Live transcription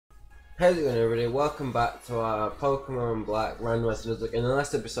How's it going, everybody? Welcome back to our Pokemon Black Randomizer Nuzlocke. In the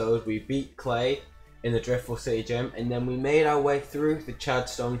last episode, we beat Clay in the Driftful City Gym, and then we made our way through the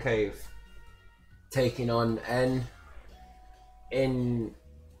Chadstone Cave, taking on N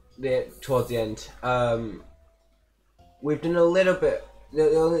towards the end. We've done a little bit.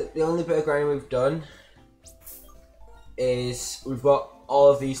 The only bit of grinding we've done is we've got all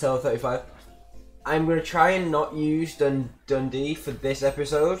of these level 35. I'm gonna try and not use Dundee for this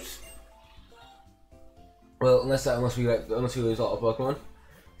episode. Well, unless we lose a lot of Pokemon.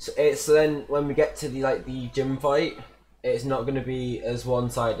 So then when we get to the gym fight, it's not going to be as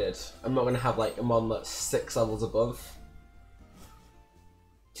one-sided. I'm not going to have like a mon that's 6 levels above.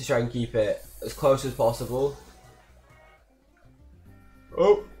 To try and keep it as close as possible.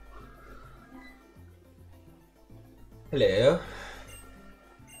 Oh. Hello.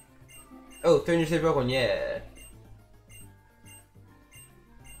 Oh, 350 Pokemon, yeah.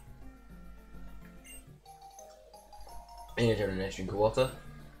 I need to have a nice drink of water.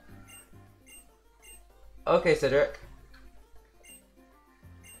 Okay, Cedric.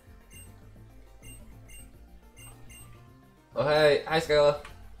 Oh, hey. Hi, Skylar.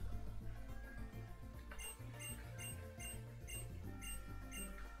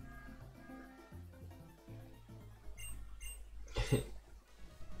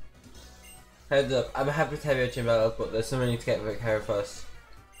 Heads up, I'm happy to have your gym battle, but there's something I need to get care of first.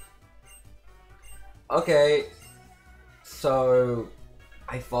 Okay. So,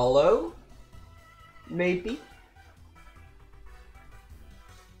 I follow? Maybe?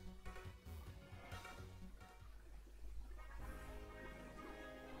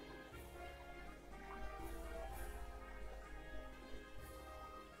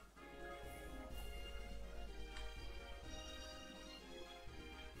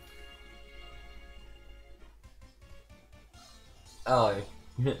 Oh.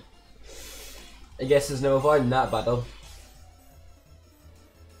 I guess there's no avoiding that battle.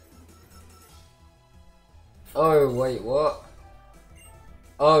 Oh, wait, what?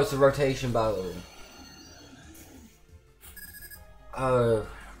 Oh, it's a rotation battle. Oh.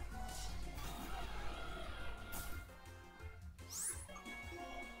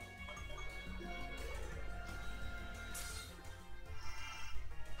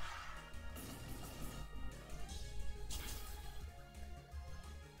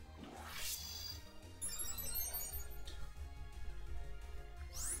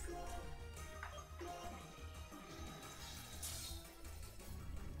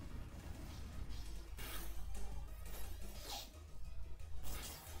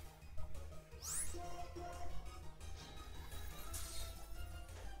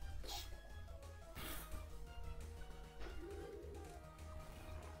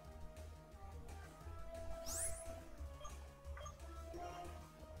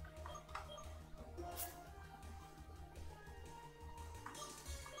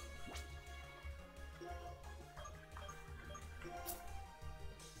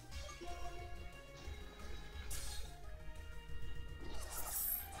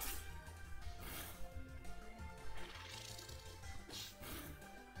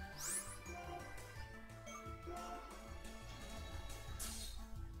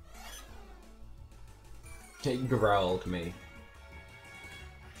 It growled me.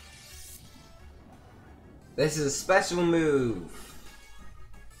 This is a special move.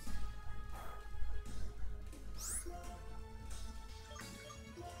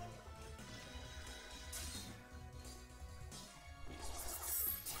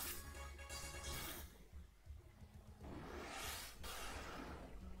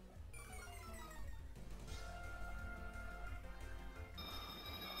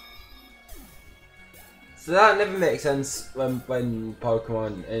 So that never makes sense when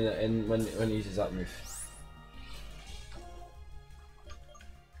Pokemon when it uses that move.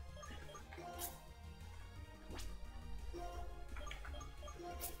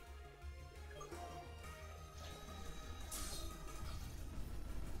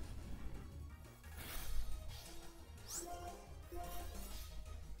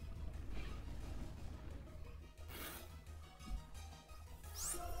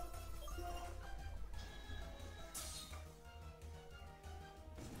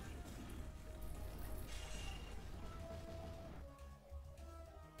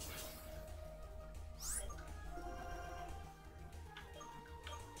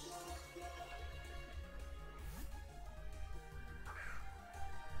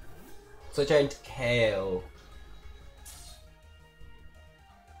 So giant Kale.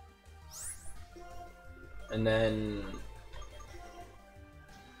 And then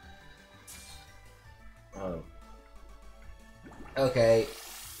oh. Okay.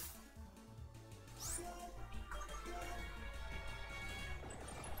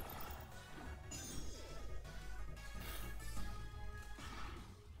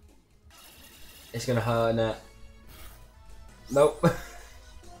 It's gonna hurt it. Nope.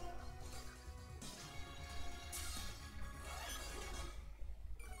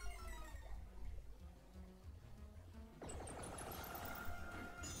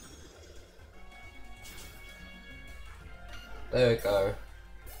 There we go.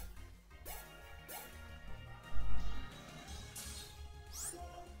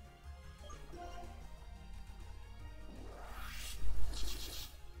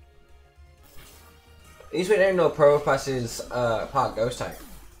 At least we don't know Pro Pass is part Ghost type.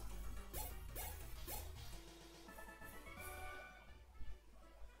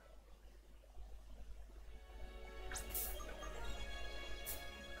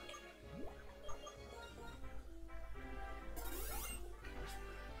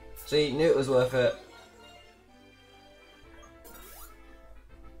 See, knew it was worth it.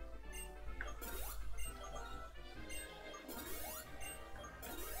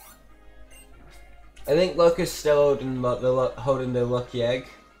 I think Locust's still holding the lucky egg.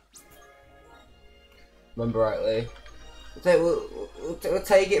 Remember rightly. We'll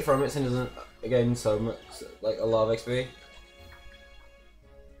take it from it since it doesn't again so much like a lot of XP.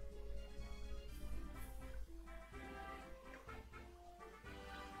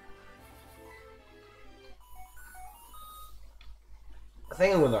 I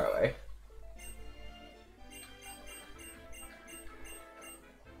think I'm going the right way.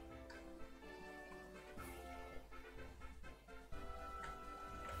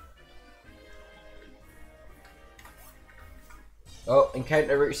 Oh,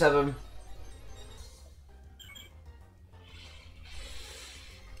 encounter Route 7.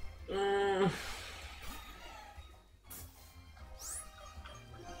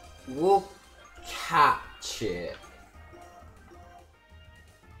 We'll catch it.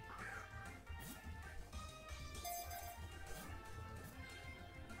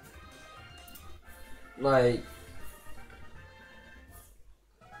 Like...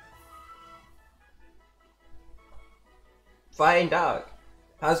 Fighting Dark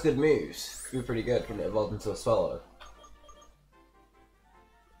has good moves. Could be pretty good when it evolved into a Swallow.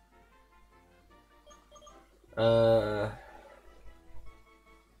 Gonna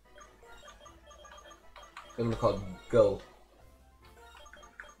call Go.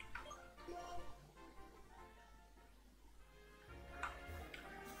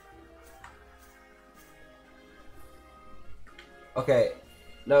 Okay,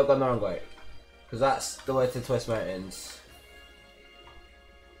 no, I've gone the wrong way. Because that's the way to Twist Mountains.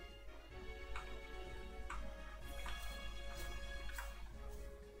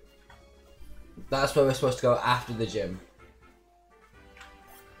 That's where we're supposed to go after the gym.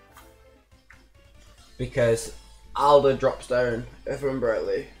 Because Alda drops down, if I remember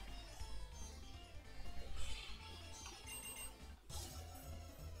rightly.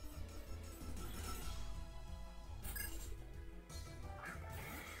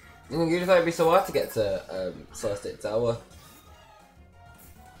 You'd thought it'd be so hard to get to Celestic Tower.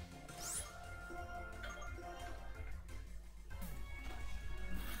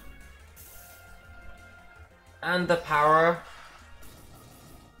 And the power.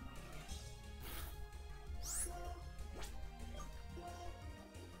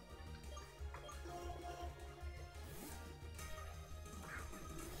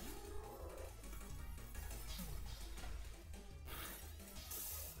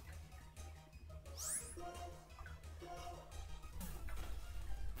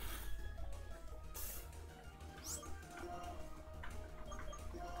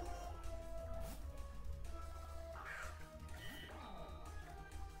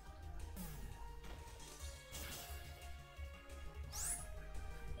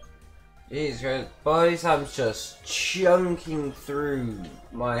 Jeez, Body Slam's just chunking through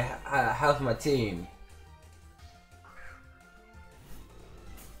my health of my team.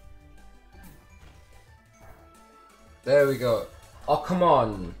 There we go. Oh, come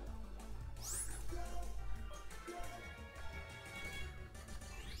on.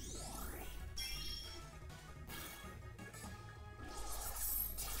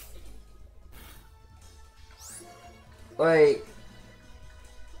 Like...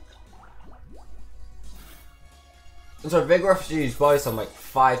 So Vigoroth used Body Slam like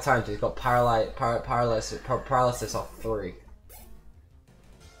 5 times. He's got paralysis off 3.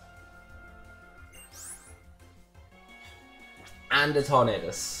 And a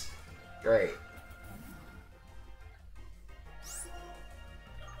Tornadus. Great.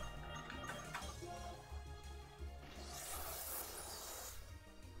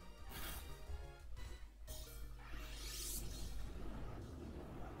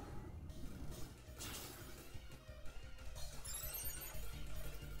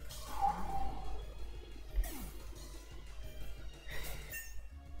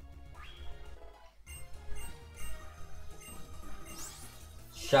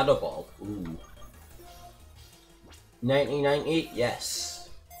 Shadow Ball. Ooh. 90-90? Yes.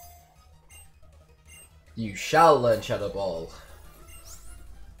 You shall learn Shadow Ball.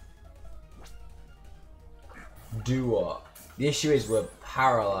 Do-Up. The issue is we're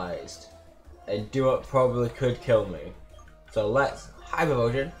paralyzed. And Do-Up probably could kill me. So let's Hyper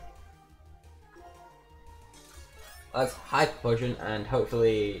Potion. Let's Hyper Potion and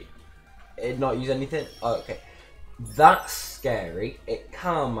hopefully it not use anything. Oh, okay. That's scary. It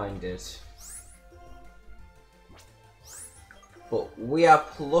calm-minded. But we are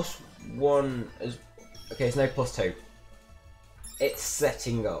 +1 as okay, it's now +2. It's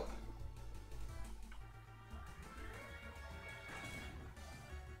setting up.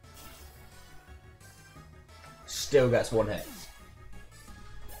 Still gets 1 hit.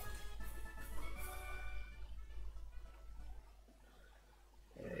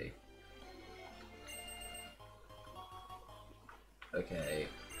 Okay. Okay.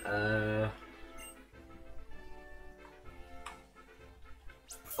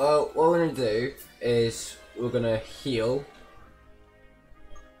 Well, what we're gonna do is we're gonna heal.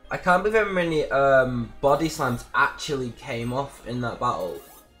 I can't believe how many body slams actually came off in that battle.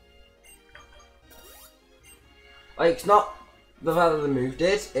 Like, it's not the fact that the move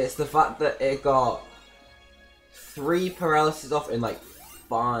did, it's the fact that it got 3 paralysis off in like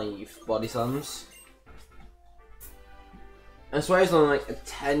 5 body slams. And I swear it's only like a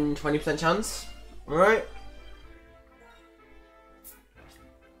 10-20% chance. Alright?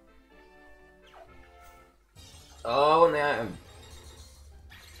 Oh, and the item.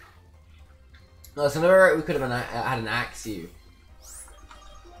 No, so never we could have had an Axew.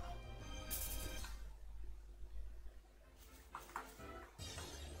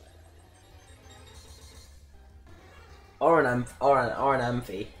 Or an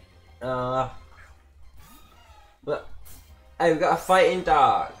Amphi. But hey, we've got a Fighting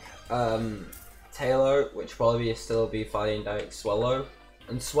Dark Taylor, which probably still be Fighting Dark Swallow.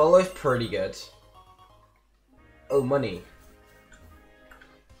 And Swallow's pretty good. Oh, money.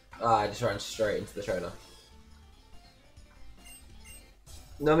 Ah, I just ran straight into the trainer.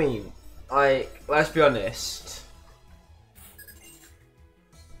 No, I mean, let's be honest.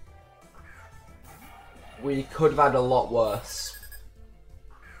 We could have had a lot worse.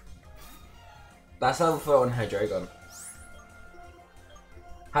 That's level 4 on Hydreigon.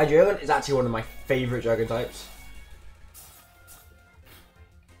 Hydreigon is actually one of my favourite dragon types.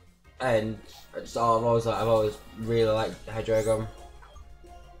 And I've always really liked Hydreigon.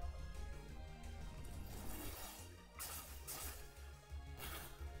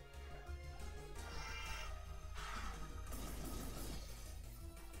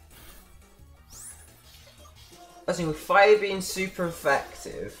 I think with fire being super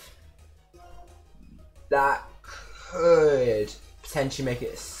effective, that could potentially make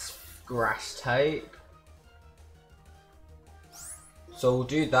it a grass type. So we'll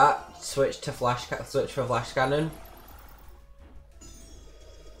do that. Switch for flash cannon.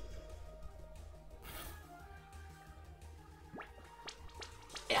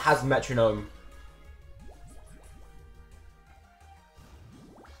 It has metronome.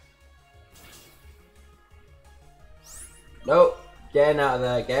 Nope. Getting out of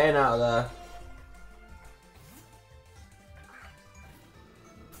there. Getting out of there.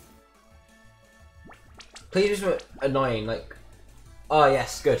 Please be annoying. Like. Oh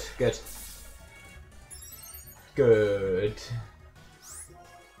yes. Good. Good. Good.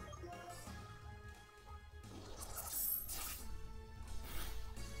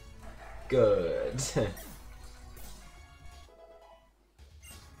 Good.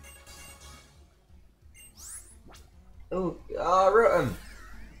 Oh, Rotom!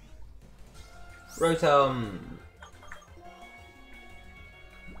 Rotom!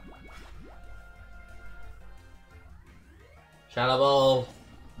 Shadow Ball!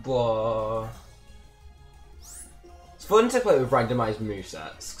 Blah. It's fun to play with randomized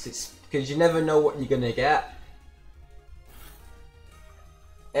movesets, because you never know what you're gonna get.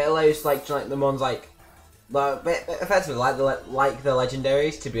 It allows like the ones like effectively like the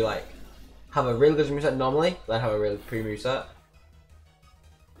legendaries to be like have a really good moveset normally, then have a really pre moveset.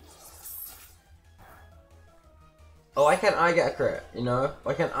 Oh, why can't I get a crit? You know,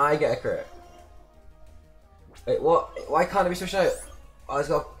 why can't I get a crit? Wait, what? Why can't it be switched out? Oh, it's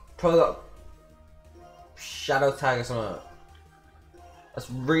probably got shadow tag or something. That's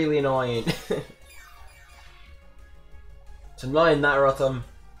really annoying. It's annoying that Rotom.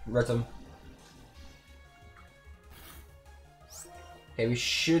 Okay, we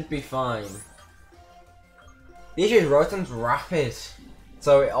should be fine. The issue is Rotom's rapid,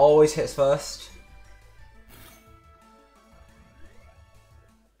 so it always hits first.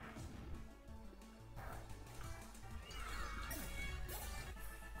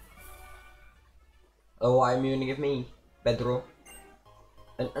 Oh, what are you gonna give me? Bedroll.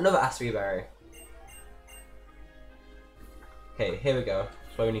 And another Aspie berry. Okay, here we go.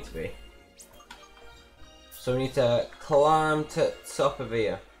 That's where we need to be. So we need to climb to top of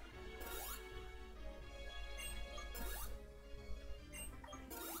here.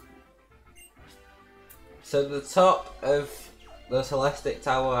 So the top of the Celestic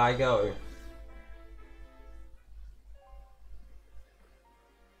Tower I go.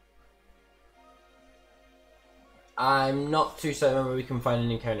 I'm not too certain whether we can find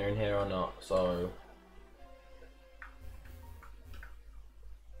an encounter in here or not, so...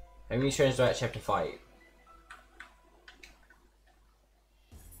 How many strange do I actually have to fight?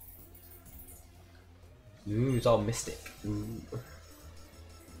 Ooh, it's all mystic. Ooh.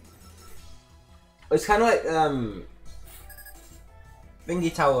 It's kind of like,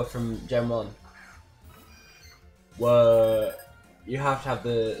 Thingy Tower from Gen 1. Where you have to have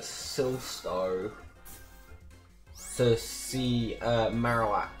the Sil Star to see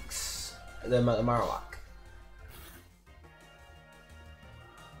Marowak's, the Marowak.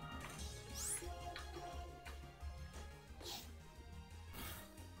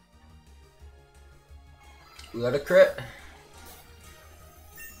 We got a crit.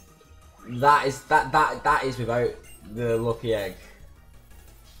 That is without the lucky egg.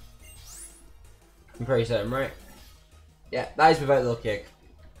 I'm pretty certain, right? Yeah, that is without the lucky egg.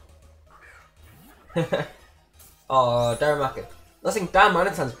 Oh, Darumaka. I think Dan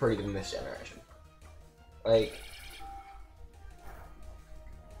Manitan's pretty good in this generation. Like,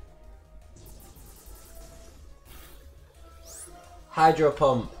 Hydro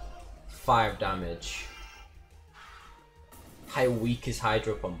Pump, 5 damage. How weak is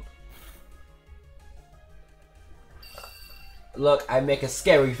Hydro Pump? Look, I make a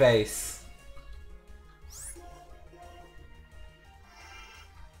scary face.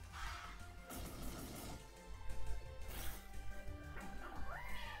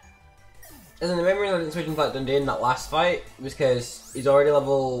 And then the main reason I didn't switch into like Dundee in that last fight was because he's already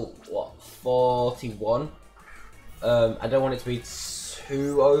level, what, 41? I don't want it to be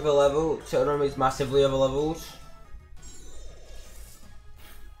too over leveled, so I don't know if it's massively over leveled.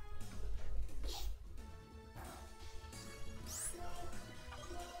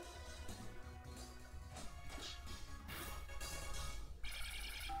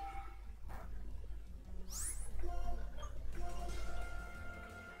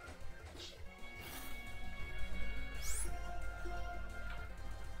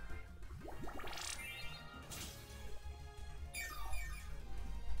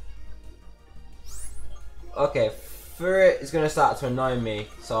 Okay, Furret is going to start to annoy me,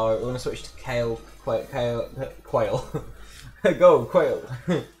 so we're going to switch to Quail. Go, Quail.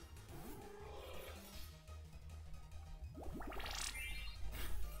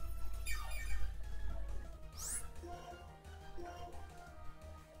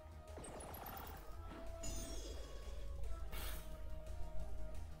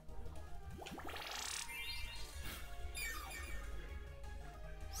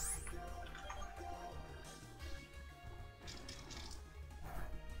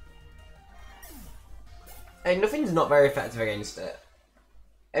 Hey, nothing's not very effective against it.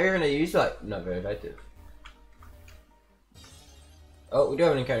 Everything I use, like, not very effective. Oh, we do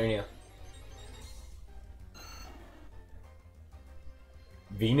have an encounter in here.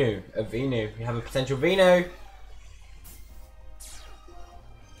 Venu, a Venu. We have a potential Venu.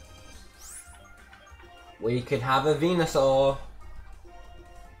 We could have a Venusaur.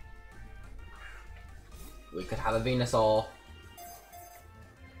 We could have a Venusaur.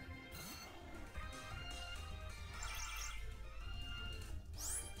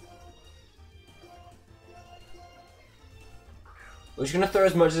 We're just gonna throw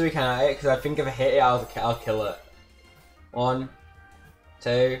as much as we can at it because I think if I hit it, I'll kill it. 1,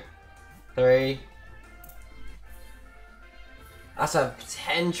 2, 3. That's a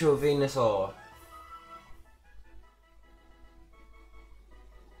potential Venusaur.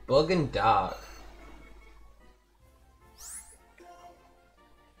 Bug and Dark.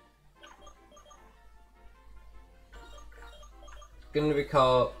 Gonna be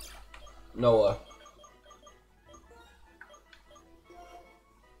called Noah.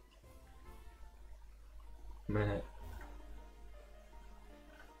 Minute.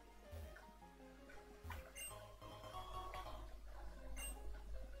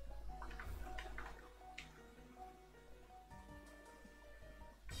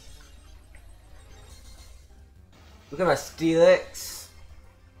 Look at my Steelix.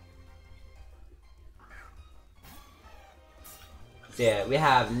 Yeah, we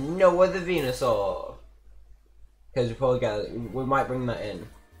have no other Venusaur. Because we might bring that in.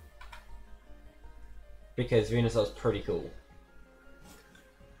 because Venusaur's pretty cool.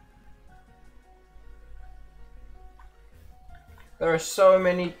 There are so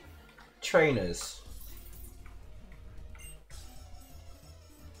many trainers.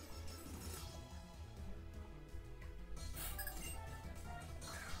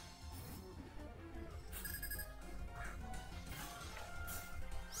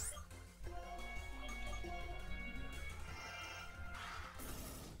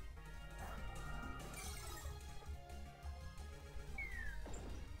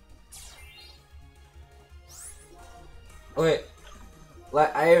 Wait,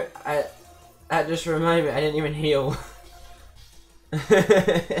 like that just reminded me, I didn't even heal.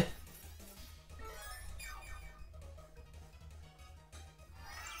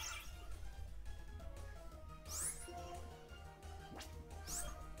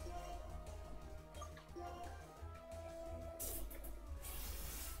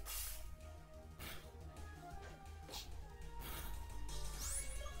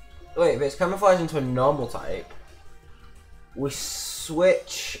 Wait, but it's camouflaged into a normal type. We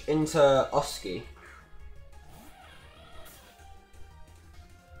switch into Oski.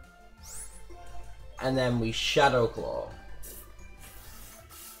 And then we Shadow Claw.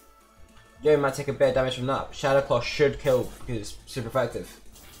 Joe might take a bit of damage from that. Shadow Claw should kill because it's super effective.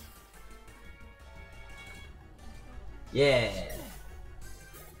 Yeah.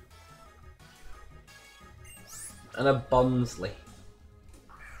 And a Bonsley.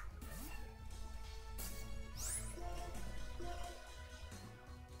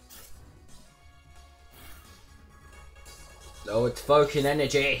 Oh, it's Focus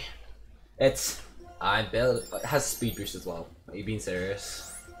Energy. I'm built. It has speed boost as well. Are you being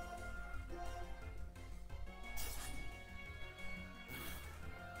serious?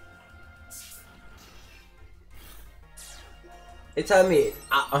 It's telling me,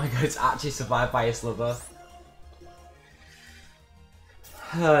 oh my god, it's actually survived by a slither.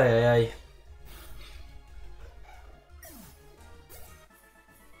 Ay, ay, ay.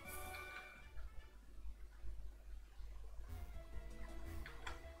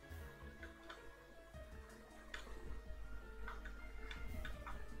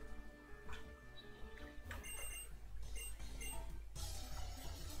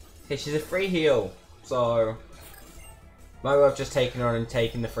 Okay, she's a free heal, so might well have just taken her on and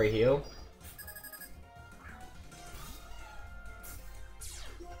taken the free heal.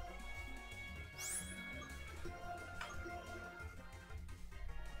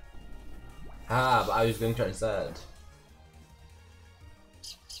 Ah, but I was going to try instead.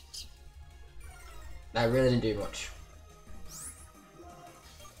 That really didn't do much.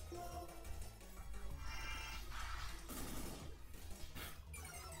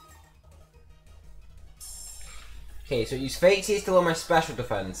 Okay, so use Fate Seize to lower my special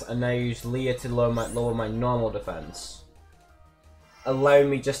defense, and now use Leah to lower my normal defense. Allow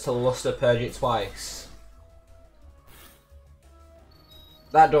me just to Luster Purge it twice.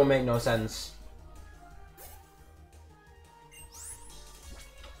 That don't make no sense.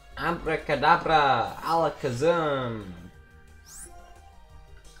 Abracadabra, Alakazam.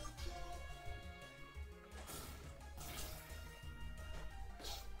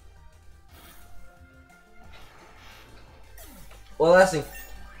 Well, listen,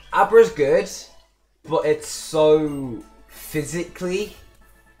 Abra's good, but it's so physically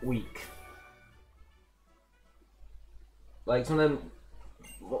weak. Like, some of them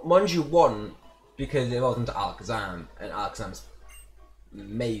ones you want because it evolves into Alakazam, and Alakazam's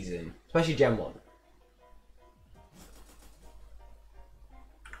amazing, especially Gen 1.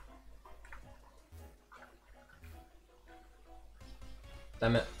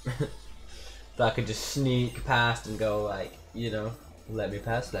 Damn it. So I could just sneak past and go like, you know, let me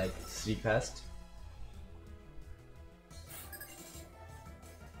pass, like sneak past.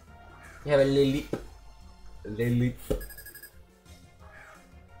 You have a little leap. A little leap.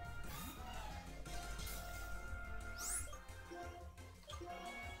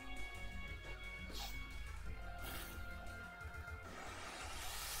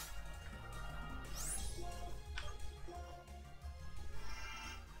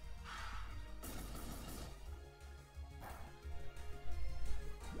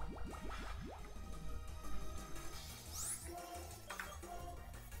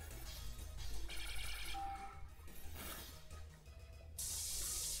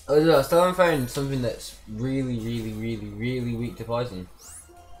 I still haven't found something that's really weak to poison.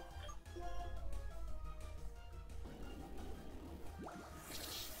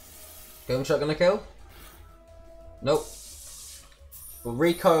 Golden Shot gonna kill? Nope. But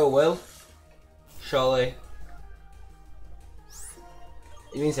recoil will. Surely.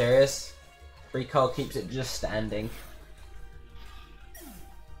 You being serious? Recall keeps it just standing.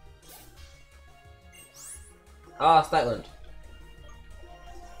 Ah, Statland.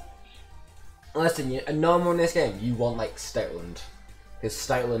 Listen, a normal in this game, you want like Stoutland. Because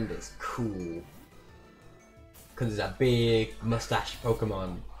Stoutland is cool. Because it's a big mustache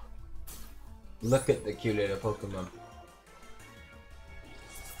Pokemon. Look at the cute little Pokemon.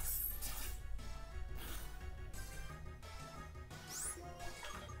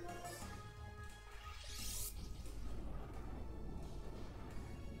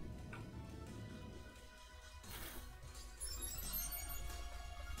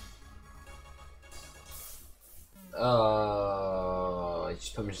 Oh, you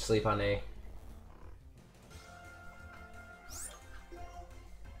just put me to sleep, honey.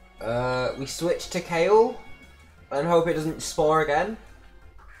 We switch to Kale and hope it doesn't spore again.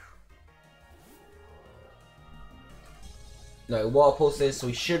 No, water pulses, so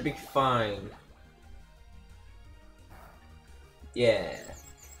we should be fine. Yeah.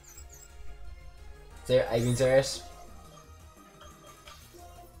 Are you being serious?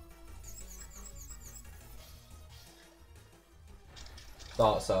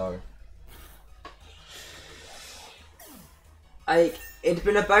 Thought so. It'd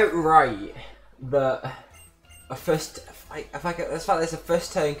been about right, but a first, that's like there's a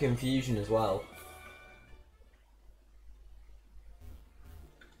first turn confusion as well.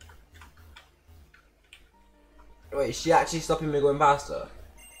 Wait, is she actually stopping me going past her?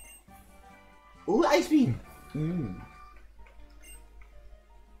 Ooh, ice beam!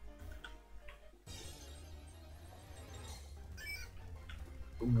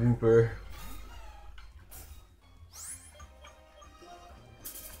 Whooper.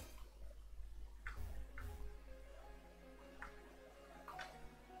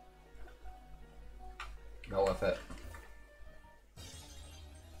 Not worth it.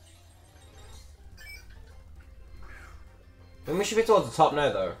 I think we should be towards the top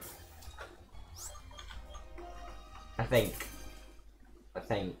now, though. I think.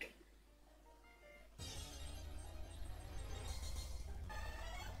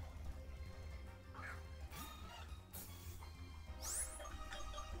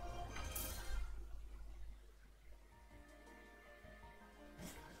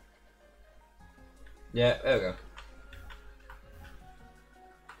 Yeah, there we go.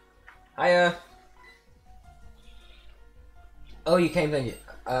 Hiya. Oh, you came, thank you.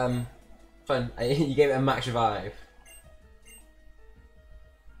 Fun. You gave it a max revive.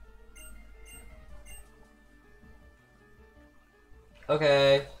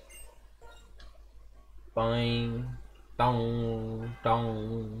 Okay. Bang. Dong.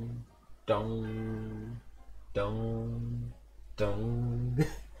 Dong. Dong. Dong. Dong.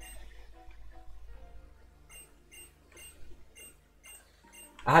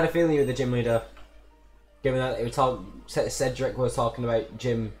 I had a feeling you were the gym leader, given that they were Cedric was talking about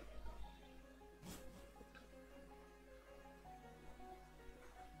gym.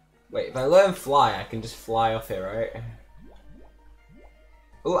 Wait, if I learn fly, I can just fly off here, right?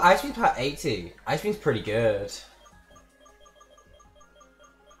 Oh, Ice Beam's about 80. Ice Beam's pretty good.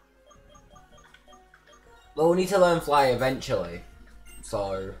 Well, we need to learn fly eventually,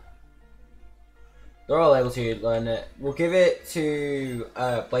 so they're all able to learn it. We'll give it to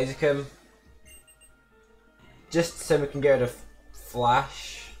Blaziken, just so we can get rid of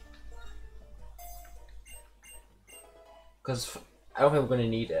Flash, because I don't think we're going to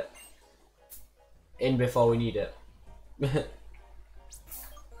need it in before we need it.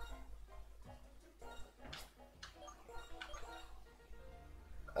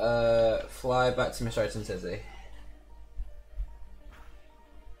 Fly back to Mr. Item Tizzy.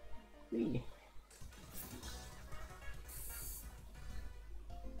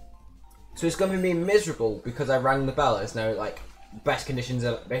 So it's going to be miserable because I rang the bell. It's now like best conditions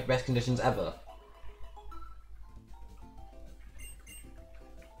ever.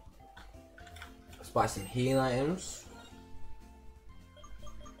 Let's buy some healing items.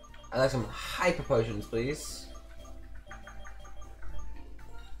 I'd like some hyper potions, please.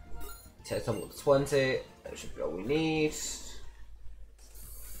 Take level 20. That should be all we need.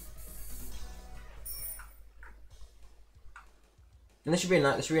 And there should be an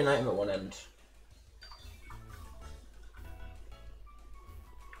item at one end.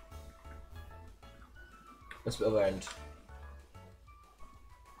 This bit other end.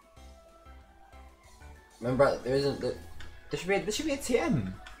 Remember, there isn't. There should be a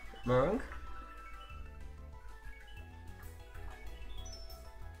TM. Am I wrong?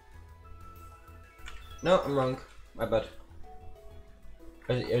 No, I'm wrong. My bad.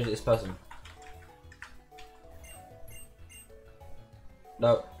 Or is it this person?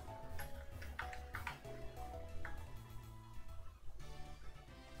 No.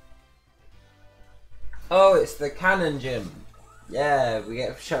 Oh, it's the cannon gym. Yeah, we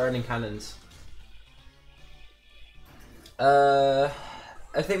get shot running cannons. I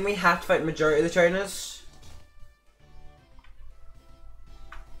think we have to fight the majority of the trainers.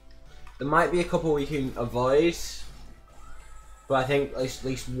 There might be a couple we can avoid, but I think at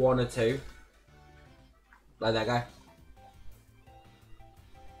least one or two. Like that guy.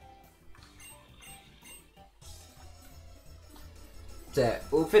 So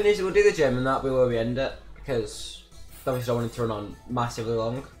we'll finish. We'll do the gym, and that'll be where we end it because obviously don't want it to run on massively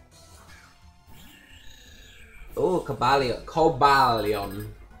long. Oh, Cobalion.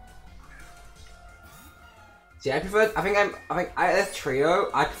 See, I prefer. I think a trio.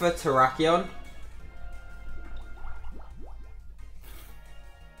 I prefer Terrakion.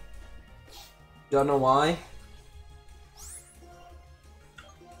 Don't know why.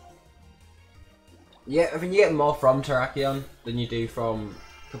 Yeah, I think you get more from Terrakion than you do from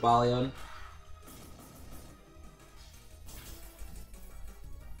Cobalion.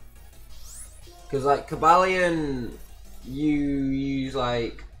 Because like Cobalion, you use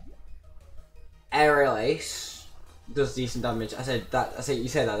like Aerial Ace, does decent damage. I said you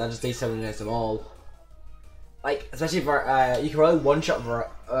said that does decent damage against them all. Like especially for you can really one shot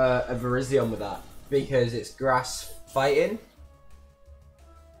a Virizion with that because it's grass fighting.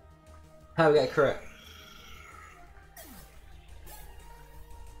 How do we get a crit?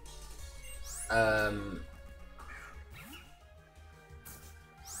 I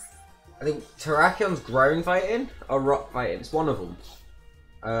think Terrakion's ground fighting or rock fighting. It's one of them.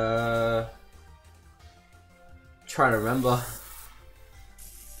 Trying to remember.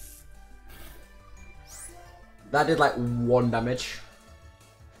 That did like 1 damage.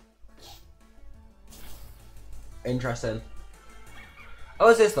 Interesting. Oh,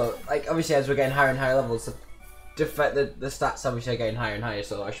 what's this though? Like obviously as we're getting higher and higher levels, the stats obviously are getting higher and higher,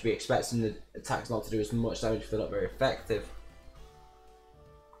 so I should be expecting the attacks not to do as much damage if they're not very effective.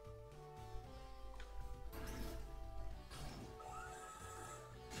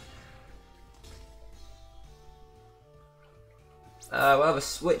 We'll have a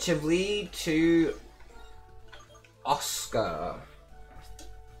switch of lead to Oscar.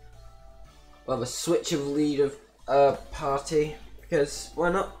 We'll have a switch of lead of party because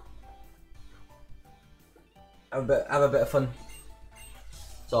why not? Have a bit of fun.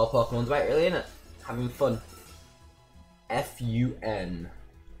 It's all Pokemon's about, really, isn't it? Having fun. F-U-N.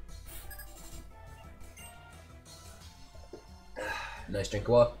 Nice drink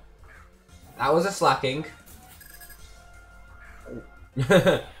of water. That was a slacking.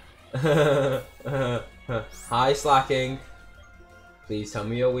 Hi, slacking. Please tell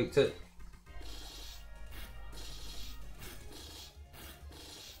me you're weak to.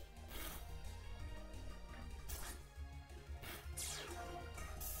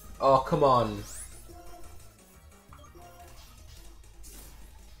 Oh, come on.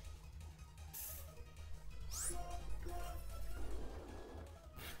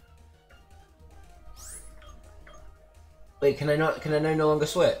 Wait, can I now no longer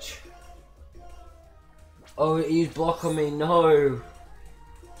switch? Oh, he's blocking me, no.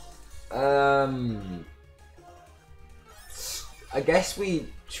 I guess we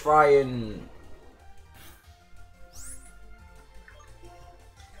try and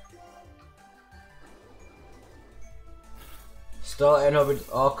start over.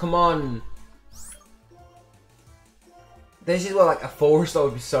 Oh, come on. This is where like a 4-star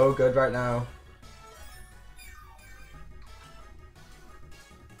would be so good right now.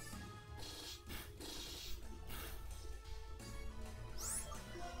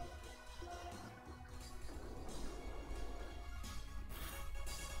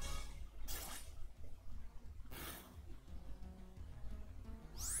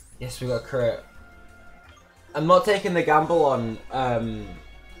 Yes, we got a crit. I'm not taking the gamble on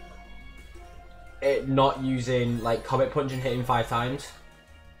it not using like Comet Punch and hitting 5 times.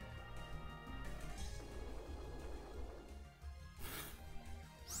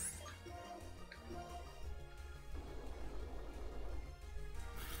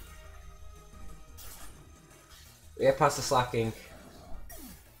 We get past the slacking.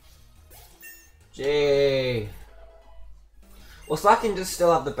 Gee. Well, slacking does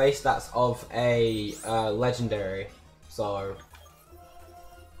still have the base stats of a legendary, so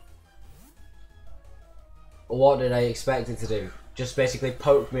what did I expect it to do? Just basically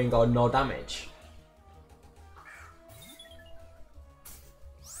poke me and go no damage.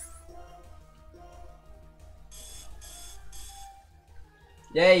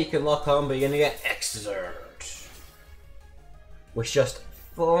 Yeah, you can lock on, but you're gonna get Exert, which just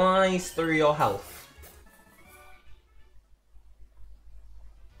flies through your health.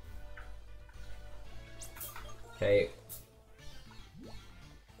 Okay.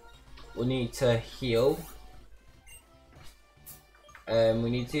 We need to heal. We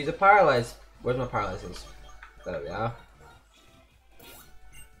need to use a paralyze. Where's my paralyzers? There we are.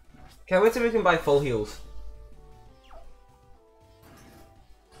 Okay, wait till we can buy full heals.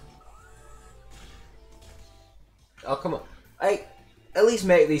 Oh, come on. At least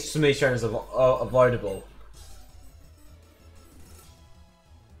make some of these challenges avoidable.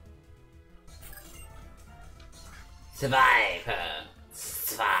 Survive!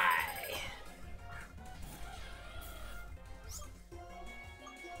 Survive!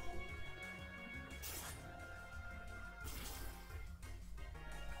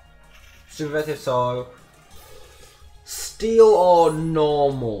 Superlative, so steel or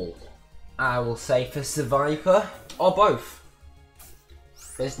normal, I will say for Survivor, or both.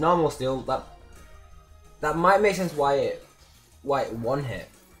 If it's normal steel, that might make sense why it one hit.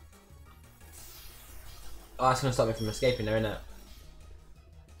 Oh, that's gonna stop me from escaping there, isn't it?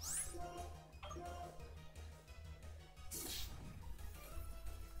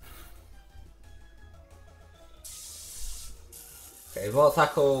 Okay, Volt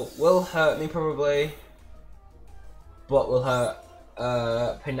Tackle will hurt me probably, but will hurt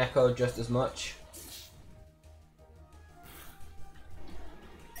Pineko just as much.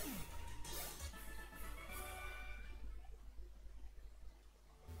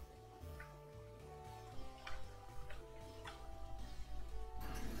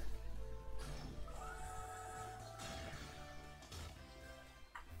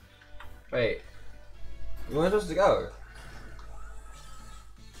 Wait, where am I supposed to go?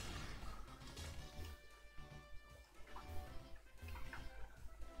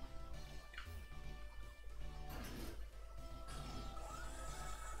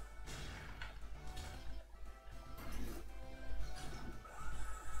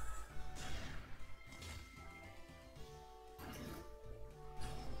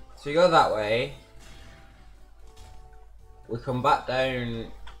 So you go that way, we come back down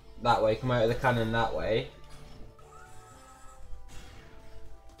that way, come out of the cannon that way.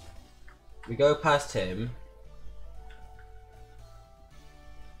 We go past him.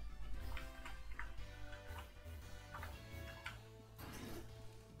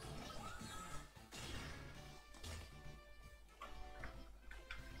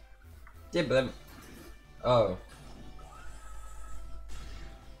 Yeah, but then... Oh.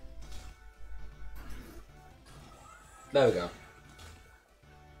 There we go.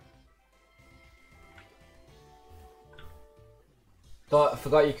 I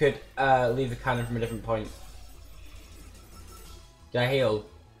forgot you could leave the cannon from a different point. Did I heal?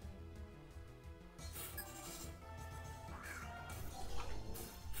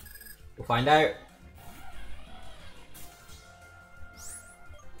 We'll find out.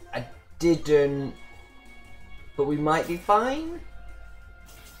 I didn't, but we might be fine.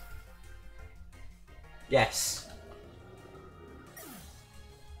 Yes.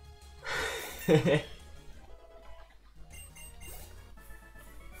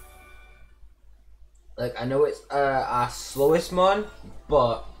 Like, I know it's our slowest mon,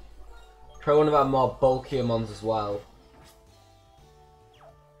 but probably one of our more bulkier mons as well.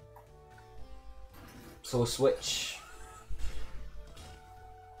 So we'll switch.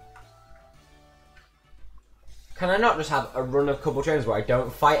 Can I not just have a run of couple trains where I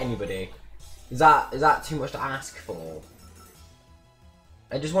don't fight anybody? Is that too much to ask for?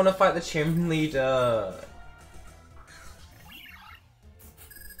 I just want to fight the gym leader.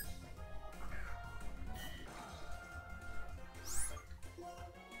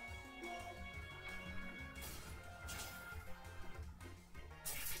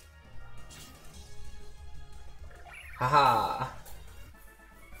 Haha.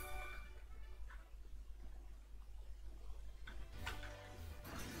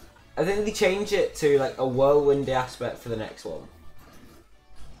 I think they change it to like a whirlwindy aspect for the next one.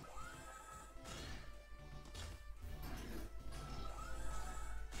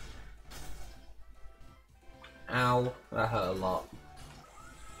 Ow, that hurt a lot.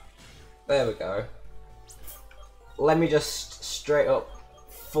 There we go. Let me just straight up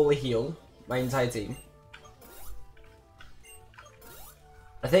fully heal my entire team.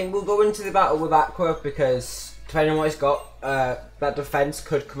 I think we'll go into the battle with Aqua because depending on what he's got, that defense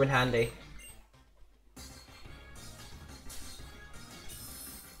could come in handy.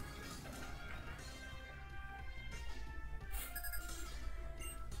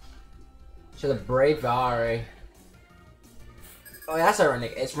 So the Bravari. Oh, yeah, that's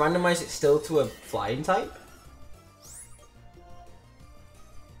ironic. It's randomized it still to a flying type?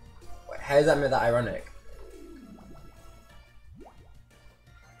 Wait, how does that make that ironic?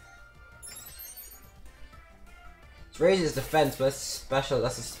 Raises its defense, but that's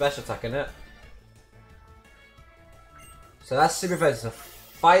a special attack, isn't it? So that's super effective. So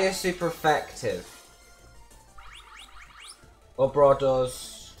fire super effective. Uproar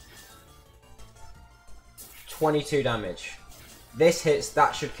does 22 damage. This hits,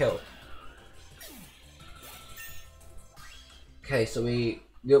 that should kill. Okay, so the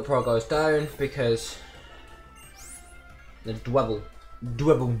uproar goes down because the dwebble.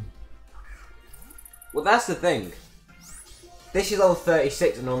 Well, that's the thing. This is level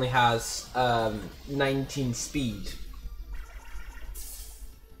 36 and only has 19 speed.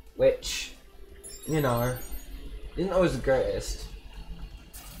 Which, you know, isn't always the greatest.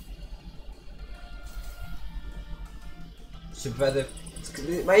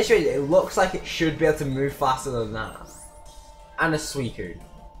 My issue is it looks like it should be able to move faster than that. And a Suicune.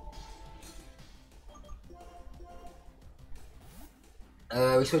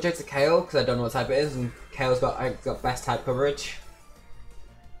 We switch over to Kale because I don't know what type it is, and Kale's got best type coverage.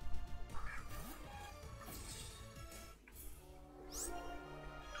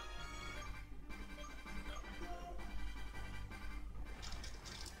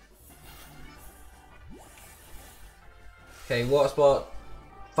 Okay, Water Sport.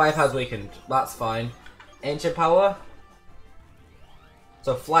 5 has weakened. That's fine. Ancient Power.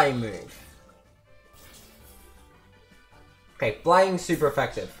 So Flying move. Okay, Flying super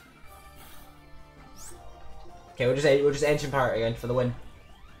effective. Okay, we'll just Ancient Power again for the win.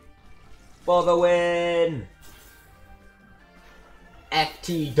 For the win!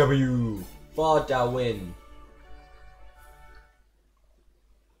 FTW for the win.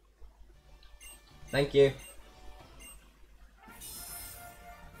 Thank you.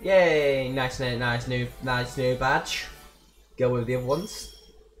 Yay! Nice new badge. Go with the other ones.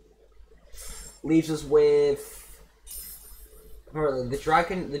 Leaves us with the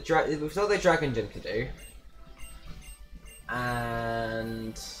dragon. We've still the dragon gym to do,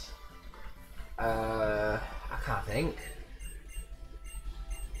 and I can't think.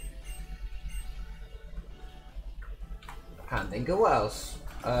 I can't think of what else.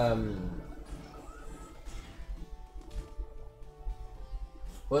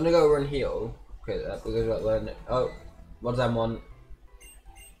 We're gonna go run heal. Okay, we're gonna learn it. Oh, what does that want?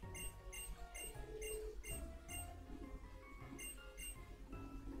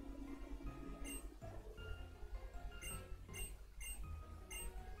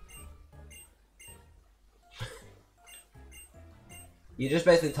 You just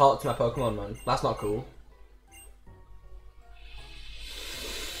basically talk to my Pokemon, man. That's not cool.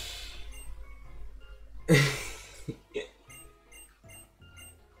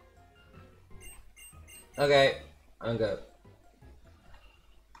 Okay, I'm good.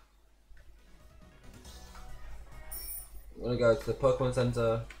 I'm gonna go to the Pokemon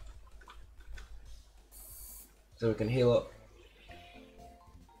Center so we can heal up.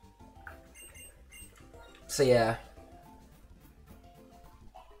 So yeah.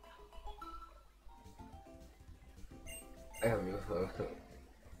 I haven't even thought.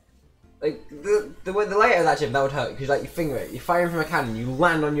 Like the layout of that gym, that would hurt because like you finger it, you're firing from a cannon, you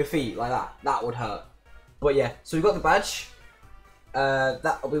land on your feet like that. That would hurt. But yeah, so we got the badge.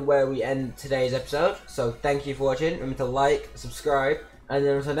 That'll be where we end today's episode. So thank you for watching. Remember to like, subscribe, and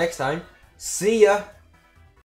then until next time, see ya!